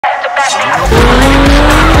This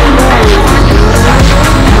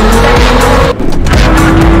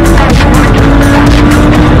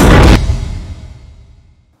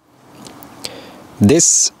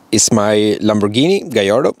is my Lamborghini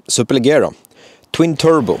Gallardo Superleggera twin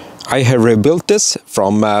turbo. I have rebuilt this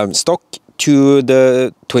from stock to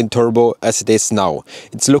the twin turbo as it is now.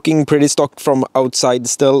 It's looking pretty stock from outside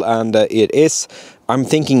still, and it is. I'm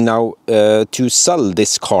thinking now to sell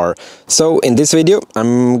this car. So in this video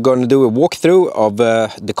I'm going to do a walkthrough of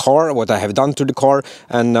the car, what I have done to the car,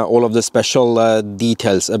 and all of the special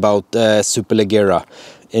details about Superleggera.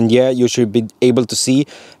 And yeah, you should be able to see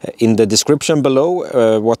in the description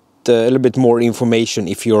below what a little bit more information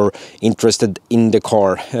if you're interested in the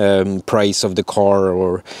car, price of the car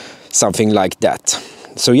or something like that.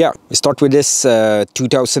 So yeah, we start with this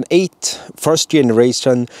 2008 first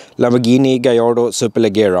generation Lamborghini Gallardo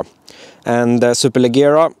Superleggera. And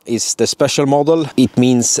Superleggera is the special model. It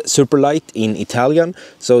means super light in Italian.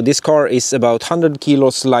 So this car is about 100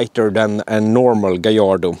 kilos lighter than a normal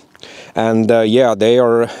Gallardo. And yeah, they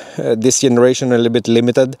are this generation a little bit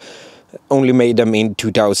limited. Only made them in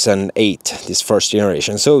 2008, this first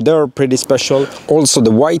generation, so they're pretty special. Also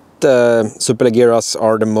the white Superleggeras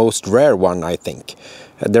are the most rare one, I think.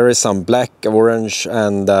 There is some black, orange,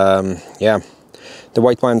 and yeah, the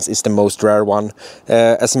white ones is the most rare one.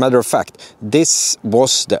 As a matter of fact, this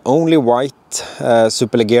was the only white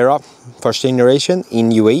Superleggera first generation in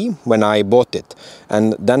UAE when I bought it,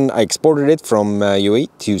 and then I exported it from UAE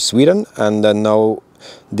to Sweden, and now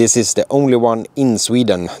this is the only one in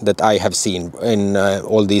Sweden that I have seen in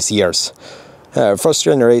all these years. First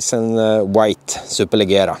generation white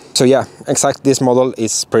Superleggera. So yeah, exactly, this model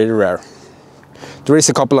is pretty rare. There is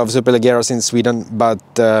a couple of Superleggeras in Sweden, but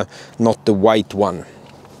not the white one.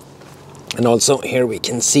 And also here we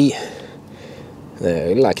can see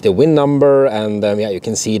like the VIN number, and yeah, you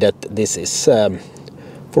can see that this is for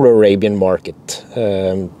the Arabian market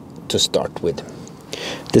to start with.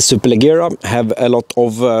 The Superleggera have a lot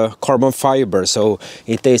of carbon fiber, so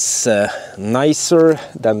it is nicer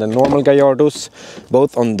than the normal Gallardos,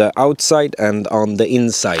 both on the outside and on the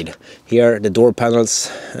inside. Here the door panels,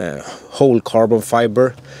 whole carbon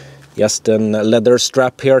fiber, just a leather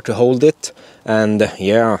strap here to hold it, and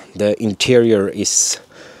yeah, the interior is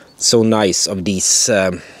so nice of these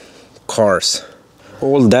cars.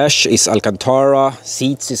 All dash is Alcantara,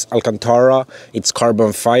 seats is Alcantara, it's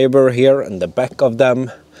carbon fiber here in the back of them,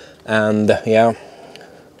 and yeah,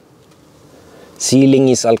 ceiling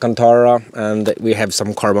is Alcantara, and we have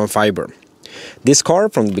some carbon fiber. This car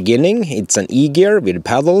from the beginning, it's an E-gear with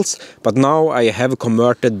paddles, but now I have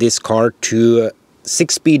converted this car to a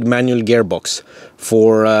 6-speed manual gearbox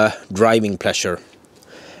for driving pleasure.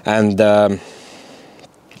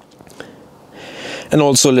 And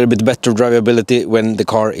also a little bit better drivability when the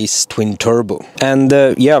car is twin turbo. And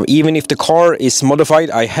yeah, even if the car is modified,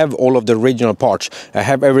 I have all of the original parts. I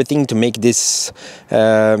have everything to make this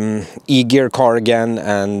E-gear car again,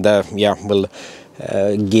 and yeah, we'll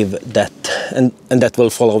give that, and that will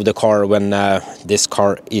follow the car when this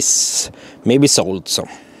car is maybe sold. So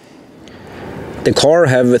the car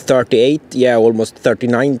have 38, yeah, almost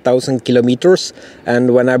 39,000 kilometers,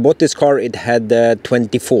 and when I bought this car it had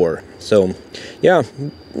 24. So yeah,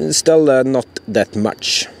 still not that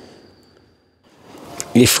much.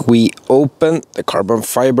 If we open the carbon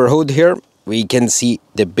fiber hood here, we can see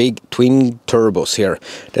the big twin turbos here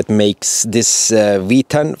that makes this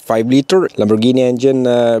V10 5-liter Lamborghini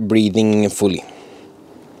engine breathing fully.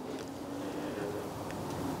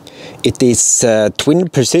 It is twin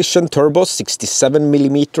precision turbos, 67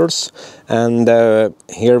 millimeters, and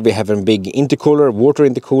here we have a big intercooler, water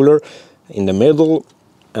intercooler in the middle,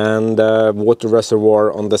 and water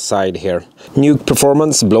reservoir on the side here. New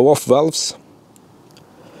performance blow-off valves,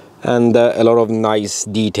 and a lot of nice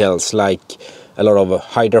details like a lot of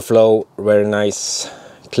hydroflow, very nice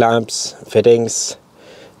clamps, fittings.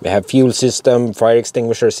 We have fuel system, fire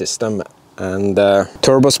extinguisher system, and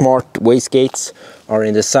Turbosmart wastegates are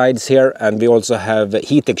in the sides here, and we also have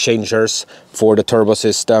heat exchangers for the turbo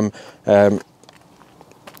system,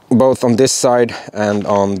 both on this side and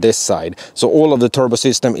on this side. So all of the turbo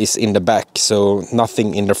system is in the back, so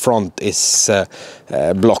nothing in the front is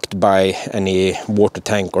blocked by any water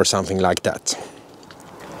tank or something like that.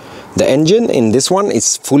 The engine in this one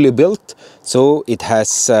is fully built, so it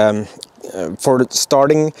has for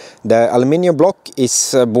starting, the aluminium block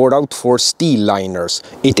is bored out for steel liners.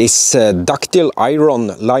 It is ductile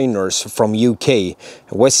iron liners from UK,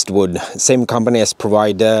 Westwood, same company as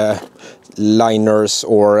provide liners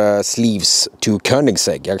or sleeves to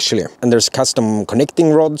Koenisegg actually. And there's custom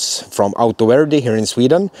connecting rods from Autoverdi here in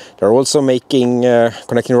Sweden. They're also making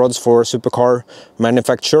connecting rods for supercar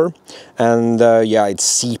manufacturer. And yeah,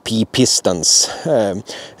 it's CP pistons.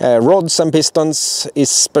 Rods and pistons is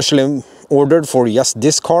specially ordered for just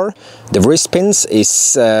this car. The wrist pins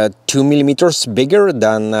is 2 millimeters bigger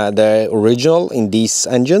than the original in these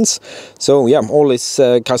engines. So yeah, all is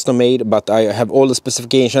custom made, but I have all the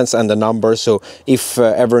specifications and the numbers, so if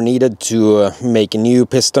ever needed to make a new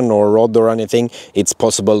piston or rod or anything, it's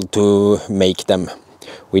possible to make them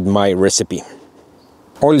with my recipe.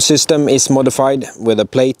 Oil system is modified with a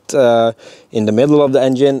plate in the middle of the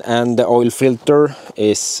engine, and the oil filter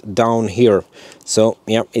is down here. So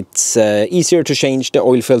yeah, it's easier to change the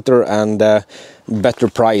oil filter and better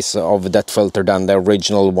price of that filter than the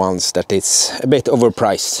original ones that is a bit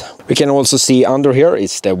overpriced. We can also see under here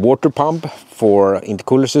is the water pump for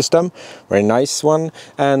intercooler system, very nice one.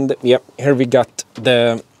 And yeah, here we got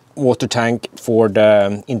the water tank for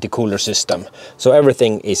the intercooler system. So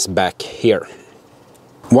everything is back here.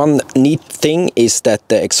 One neat thing is that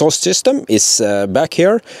the exhaust system is back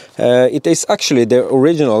here. It is actually the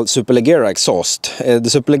original Superleggera exhaust. The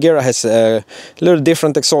Superleggera has a little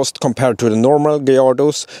different exhaust compared to the normal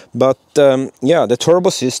Gallardos, but yeah, the turbo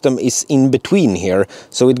system is in between here,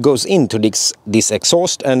 so it goes into this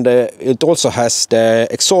exhaust, and it also has the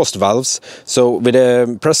exhaust valves. So with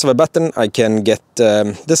a press of a button, I can get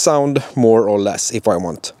the sound more or less if I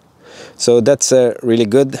want. So that's a really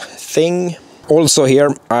good thing. Also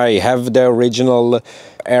here I have the original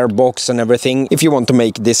airbox and everything, if you want to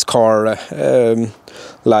make this car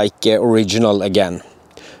like original again.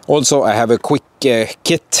 Also I have a quick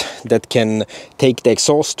kit that can take the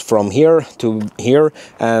exhaust from here to here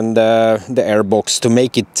and the airbox to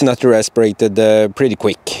make it naturally aspirated pretty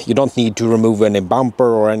quick. You don't need to remove any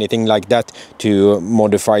bumper or anything like that to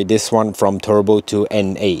modify this one from turbo to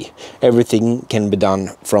NA. Everything can be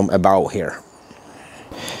done from above here.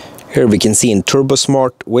 Here we can see in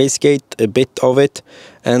Turbosmart wastegate a bit of it,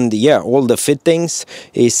 and yeah, all the fittings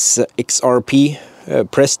is XRP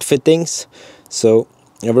pressed fittings. So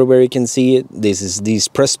everywhere you can see it, this is these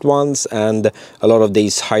pressed ones, and a lot of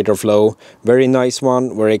these hydroflow. Very nice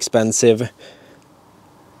one, very expensive.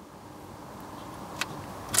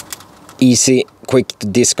 Easy, quick to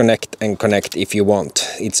disconnect and connect if you want.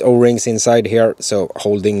 It's O-rings inside here, so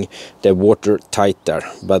holding the water tight there.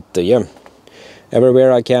 But yeah,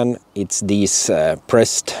 everywhere I can, it's these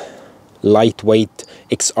pressed lightweight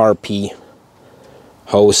XRP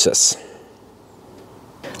hoses.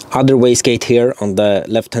 Other wastegate here on the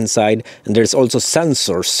left hand side, and there's also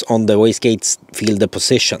sensors on the wastegates feel the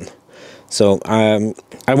position. So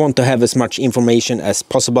I want to have as much information as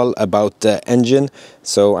possible about the engine,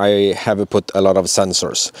 so I have put a lot of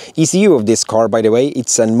sensors. ECU of this car, by the way,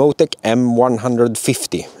 it's a Motec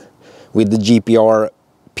M150 with the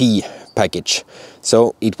GPR-P package.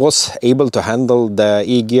 So it was able to handle the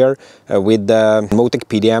e-gear with the Motec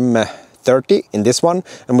PDM30 in this one,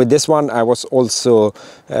 and with this one I was also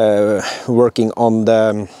working on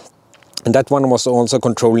the, and that one was also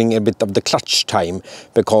controlling a bit of the clutch time,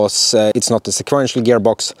 because it's not a sequential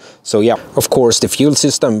gearbox. So yeah, of course the fuel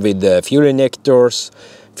system with the fuel injectors,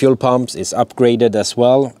 fuel pumps is upgraded as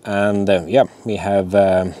well, and yeah, we have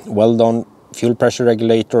well done fuel pressure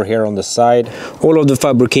regulator here on the side. All of the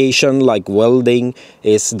fabrication, like welding,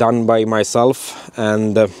 is done by myself,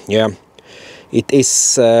 and yeah, it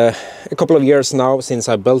is a couple of years now since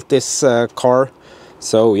I built this car.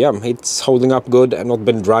 So yeah, it's holding up good and not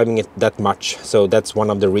been driving it that much. So that's one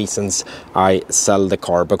of the reasons I sell the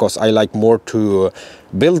car, because I like more to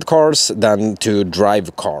build cars than to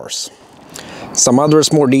drive cars. Some other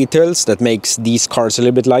small details that makes these cars a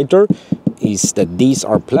little bit lighter is that these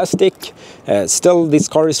are plastic. Still, this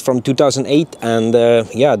car is from 2008, and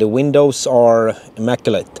yeah, the windows are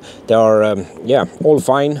immaculate. They are yeah, all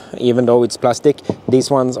fine, even though it's plastic. These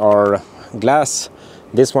ones are glass.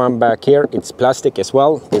 This one back here, it's plastic as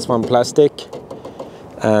well. This one plastic,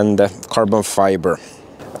 and carbon fiber.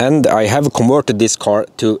 And I have converted this car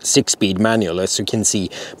to 6-speed manual, as you can see,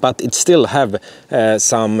 but it still have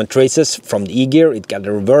some traces from the e-gear. It got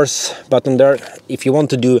a reverse button there. If you want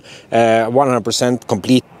to do 100%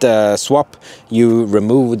 complete swap, you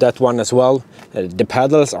remove that one as well. The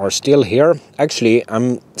pedals are still here. Actually,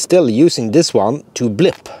 I'm still using this one to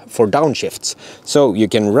blip for downshifts. So you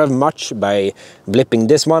can rev much by blipping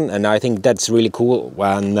this one, and I think that's really cool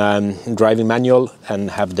when driving manual and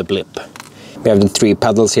have the blip. We have the 3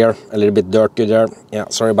 pedals here, a little bit dirty there. Yeah,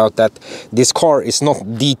 sorry about that. This car is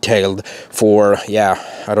not detailed for, yeah,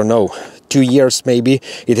 I don't know, 2 years maybe.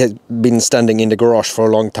 It has been standing in the garage for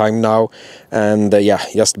a long time now, and yeah,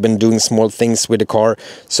 just been doing small things with the car.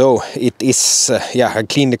 So it is yeah, I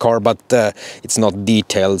cleaned the car, but it's not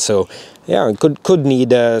detailed, so yeah, could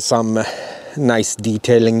need some nice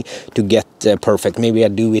detailing to get perfect. Maybe I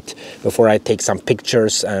do it before I take some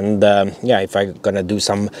pictures, and yeah, if I'm gonna do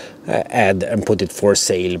some ad and put it for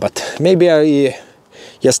sale. But maybe I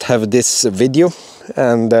just have this video,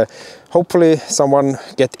 and hopefully someone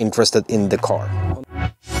get interested in the car.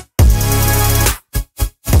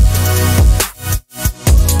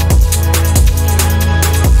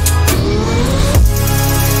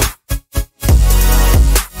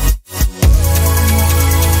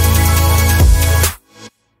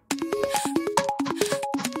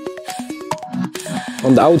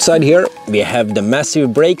 On the outside here we have the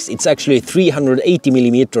massive brakes. It's actually 380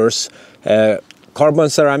 millimeters carbon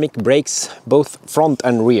ceramic brakes, both front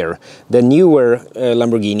and rear. The newer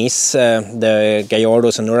Lamborghinis, the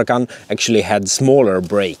Gallardos and Huracan, actually had smaller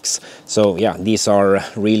brakes. So yeah, these are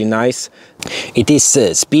really nice. It is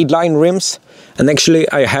speedline rims. And actually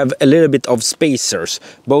I have a little bit of spacers,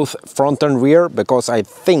 both front and rear, because I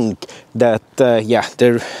think that yeah,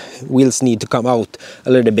 their wheels need to come out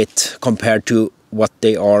a little bit compared to what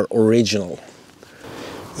they are original.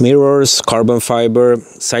 Mirrors, carbon fiber,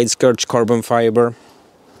 side skirts, carbon fiber.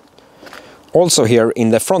 Also here in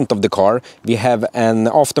the front of the car we have an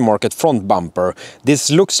aftermarket front bumper. This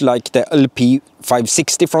looks like the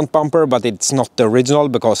LP560 front bumper, but it's not the original,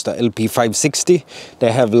 because the LP560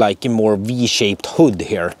 they have like a more V-shaped hood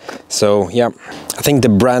here. So yeah, I think the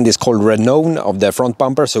brand is called Renown of the front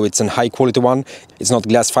bumper, so it's a high quality one. It's not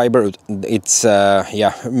glass fiber, it's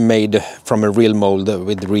yeah, made from a real mold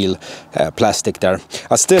with real plastic there.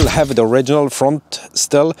 I still have the original front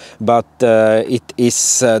still, but it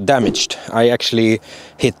is damaged. I actually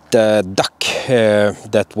hit a duck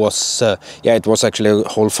that was yeah, it was actually a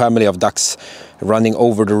whole family of ducks running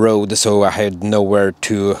over the road, so I had nowhere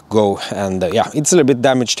to go, and yeah, it's a little bit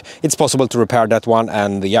damaged. It's possible to repair that one,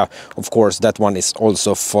 and yeah, of course that one is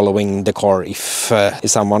also following the car if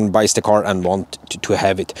someone buys the car and want to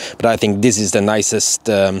have it. But I think this is the nicest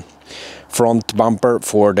front bumper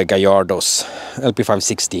for the Gallardos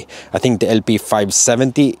LP560. I think the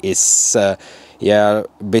LP570 is yeah,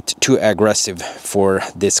 a bit too aggressive for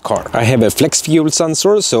this car. I have a flex fuel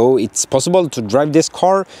sensor, so it's possible to drive this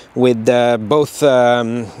car with both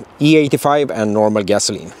E85 and normal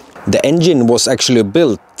gasoline. The engine was actually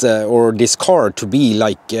built, or this car, to be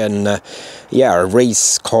like an yeah,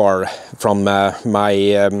 race car from my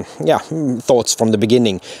yeah, thoughts from the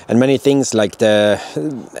beginning. And many things, like the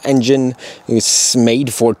engine is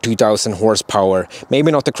made for 2000 horsepower.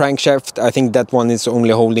 Maybe not the crankshaft, I think that one is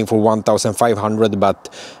only holding for 1500, but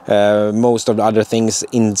most of the other things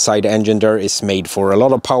inside the engine there is made for a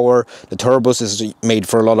lot of power. The turbos is made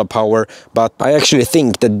for a lot of power, but I actually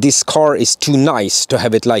think that this car is too nice to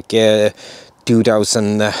have it like a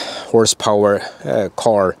 2000 horsepower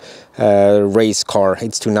car, race car.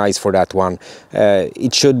 It's too nice for that one.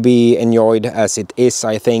 It should be enjoyed as it is,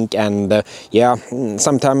 I think. And yeah,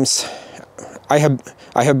 sometimes I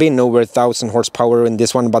have been over 1000 horsepower in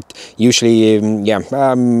this one, but usually yeah,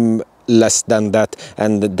 less than that,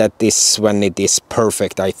 and that is when it is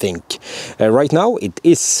perfect, I think. Right now it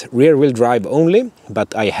is rear-wheel drive only,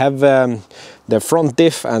 but I have the front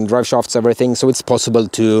diff and drive shafts, everything, so it's possible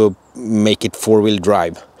to make it four-wheel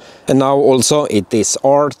drive. And now also it is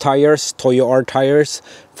R tires, Toyo R tires,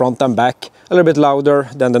 front and back, a little bit louder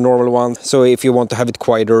than the normal one. So if you want to have it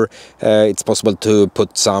quieter, it's possible to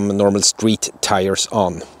put some normal street tires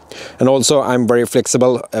on. And also I'm very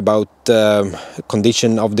flexible about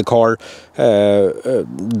condition of the car,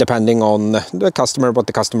 depending on the customer, what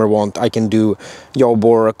the customer want. I can do job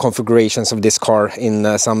or configurations of this car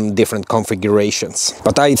in some different configurations.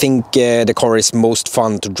 But I think the car is most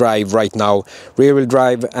fun to drive right now, rear-wheel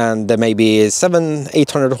drive, and maybe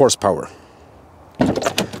 700-800 horsepower.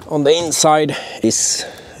 On the inside is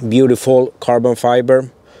beautiful carbon fiber,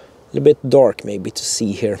 a little bit dark maybe to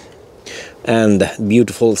see here. And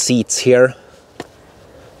beautiful seats here,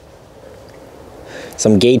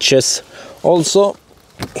 some gauges. Also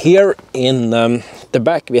here in the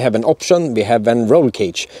back we have an option, we have a roll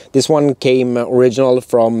cage. This one came original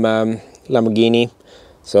from Lamborghini,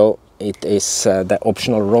 so it is the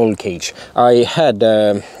optional roll cage. I had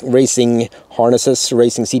racing harnesses,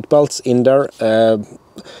 racing seat belts in there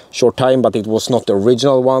short time, but it was not the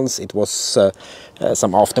original ones, it was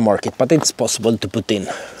some aftermarket, but it's possible to put in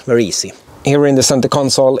very easy. Here in the center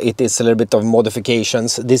console it is a little bit of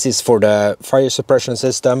modifications. This is for the fire suppression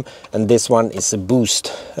system, and this one is a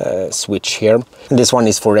boost switch here. And this one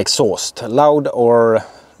is for exhaust, loud or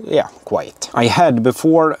yeah, quiet. I had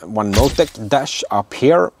before one Motec dash up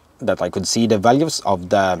here that I could see the values of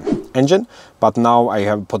the engine, but now I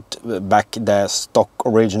have put back the stock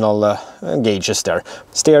original gauges there.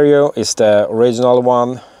 Stereo is the original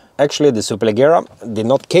one. Actually, the Superleggera did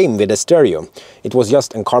not came with a stereo. It was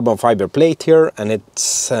just a carbon fiber plate here and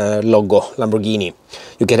its logo Lamborghini.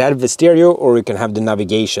 You can have the stereo or you can have the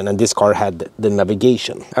navigation, and this car had the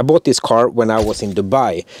navigation. I bought this car when I was in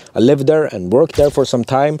Dubai. I lived there and worked there for some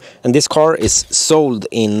time, and this car is sold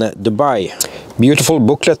in Dubai. Beautiful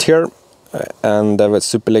booklet here, and there was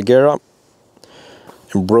Superleggera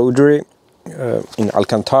embroidery in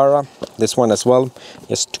Alcantara. This one as well.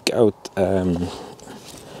 Just took out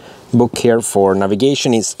book here for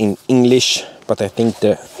navigation is in English, but I think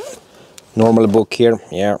the normal book here,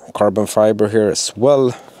 yeah, carbon fiber here as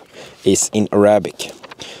well, is in Arabic.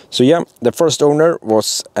 So yeah, the first owner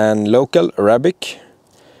was an local Arabic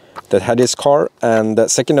that had his car, and the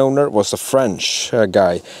second owner was a French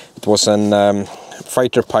guy. It was an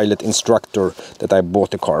fighter pilot instructor that I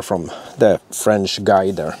bought the car from, the French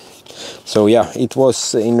guy there. So yeah, it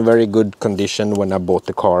was in very good condition when I bought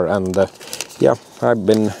the car, and yeah, I've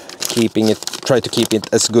been keeping it, try to keep it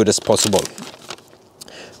as good as possible.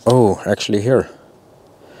 Oh, actually here,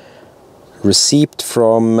 receipt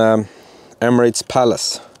from Emirates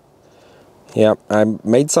Palace. Yeah, I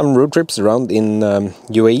made some road trips around in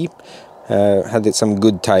UAE, had some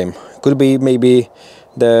good time. Could be maybe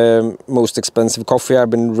the most expensive coffee I've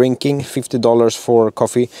been drinking, $50 for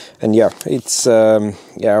coffee, and yeah, it's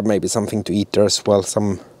yeah, maybe something to eat there as well,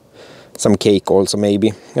 some cake also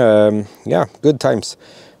maybe. Yeah, good times.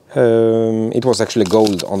 It was actually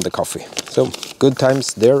gold on the coffee, so good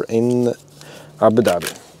times there in Abu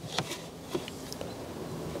Dhabi.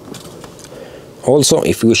 Also,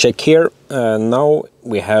 if you check here, now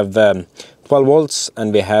we have 12 volts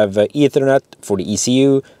and we have Ethernet for the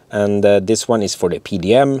ECU, and this one is for the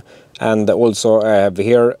PDM, and also I have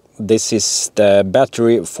here, this is the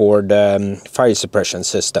battery for the fire suppression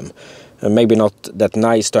system. Maybe not that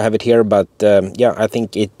nice to have it here, but yeah, I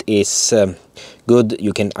think it is good.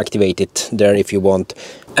 You can activate it there if you want.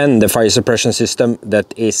 And the fire suppression system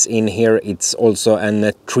that is in here, it's also an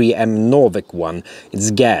 3M Novec one.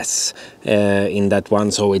 It's gas in that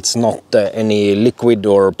one, so it's not any liquid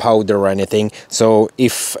or powder or anything. So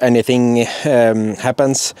if anything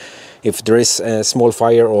happens, if there is a small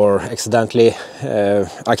fire or accidentally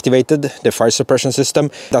activated the fire suppression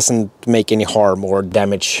system, doesn't make any harm or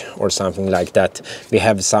damage or something like that. We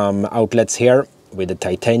have some outlets here with a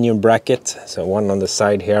titanium bracket, so one on the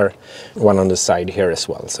side here, one on the side here as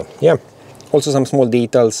well. So yeah, also some small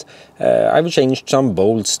details. I've changed some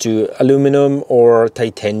bolts to aluminum or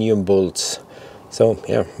titanium bolts, so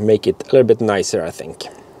yeah, make it a little bit nicer, I think.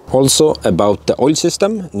 Also about the oil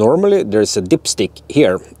system, normally there's a dipstick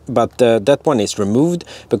here, but that one is removed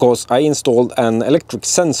because I installed an electric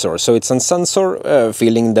sensor. So it's a sensor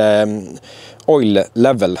feeling the oil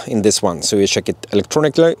level in this one. So you check it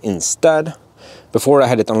electronically instead. Before I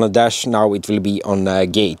had it on a dash, now it will be on a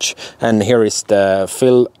gauge. And here is the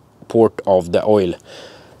fill port of the oil.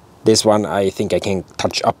 This one I think I can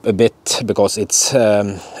touch up a bit because it's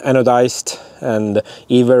anodized, and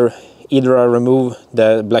either I remove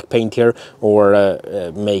the black paint here or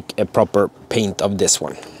make a proper paint of this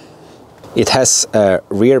one. It has a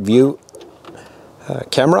rear view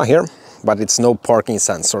camera here, but it's no parking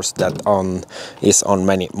sensors that is on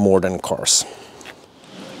many modern cars.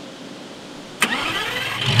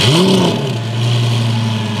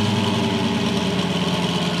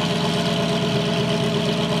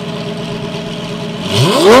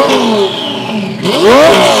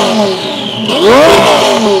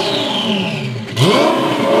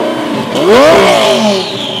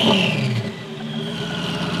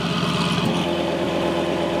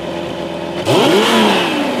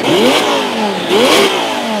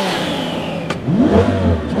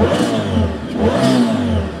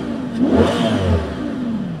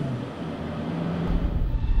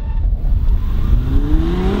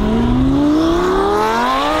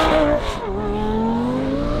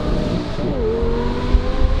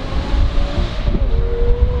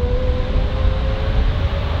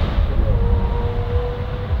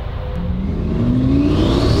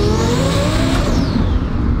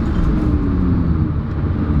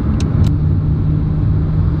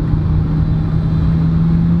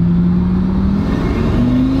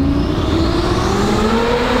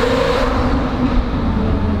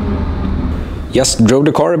 Just drove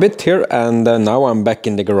the car a bit here, and now I'm back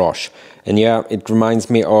in the garage. And yeah, it reminds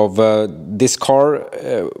me of this car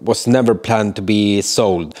was never planned to be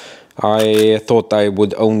sold. I thought I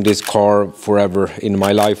would own this car forever in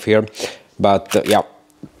my life here, but yeah,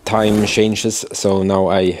 time changes, so now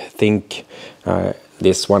I think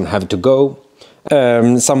this one have to go.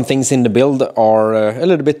 Some things in the build are a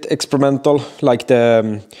little bit experimental, like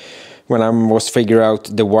when I was figuring out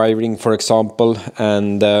the wiring, for example,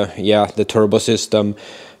 and yeah, the turbo system.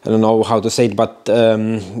 I don't know how to say it, but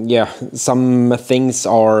yeah, some things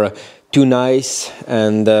are too nice,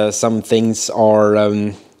 and some things are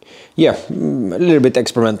yeah, a little bit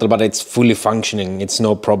experimental, but it's fully functioning. It's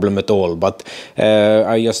no problem at all. But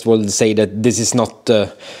I just will say that this is not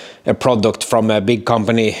a product from a big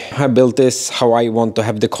company. I built this how I want to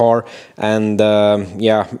have the car, and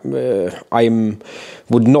yeah,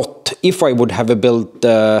 would not, if I would have built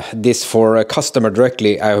this for a customer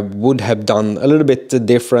directly, I would have done a little bit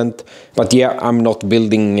different. But yeah, I'm not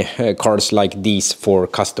building cars like these for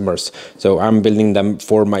customers, so I'm building them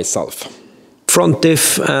for myself. Front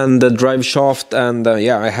diff and the drive shaft, and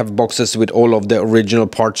yeah, I have boxes with all of the original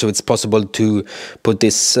parts, so it's possible to put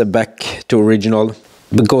this back to original.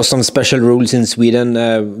 Because some special rules in Sweden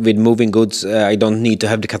with moving goods, I don't need to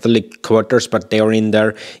have the catalytic converters, but they are in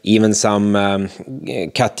there. Even some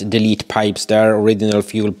cat delete pipes there, original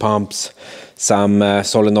fuel pumps, some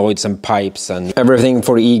solenoids and pipes, and everything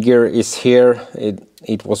for E-gear is here.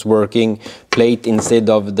 It was working. Plate instead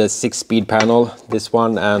of the 6-speed panel, this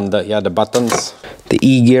one, and yeah, the buttons. The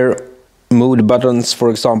E-gear mood buttons, for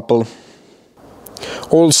example.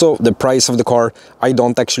 Also, the price of the car, I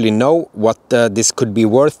don't actually know what this could be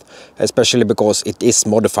worth, especially because it is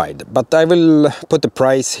modified. But I will put the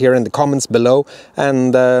price here in the comments below,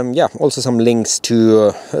 and yeah, also some links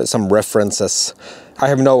to some references. I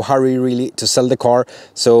have no hurry really to sell the car,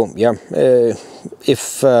 so yeah,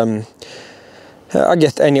 if I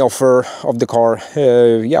get any offer of the car,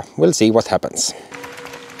 yeah, we'll see what happens.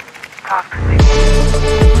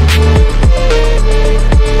 Toxic.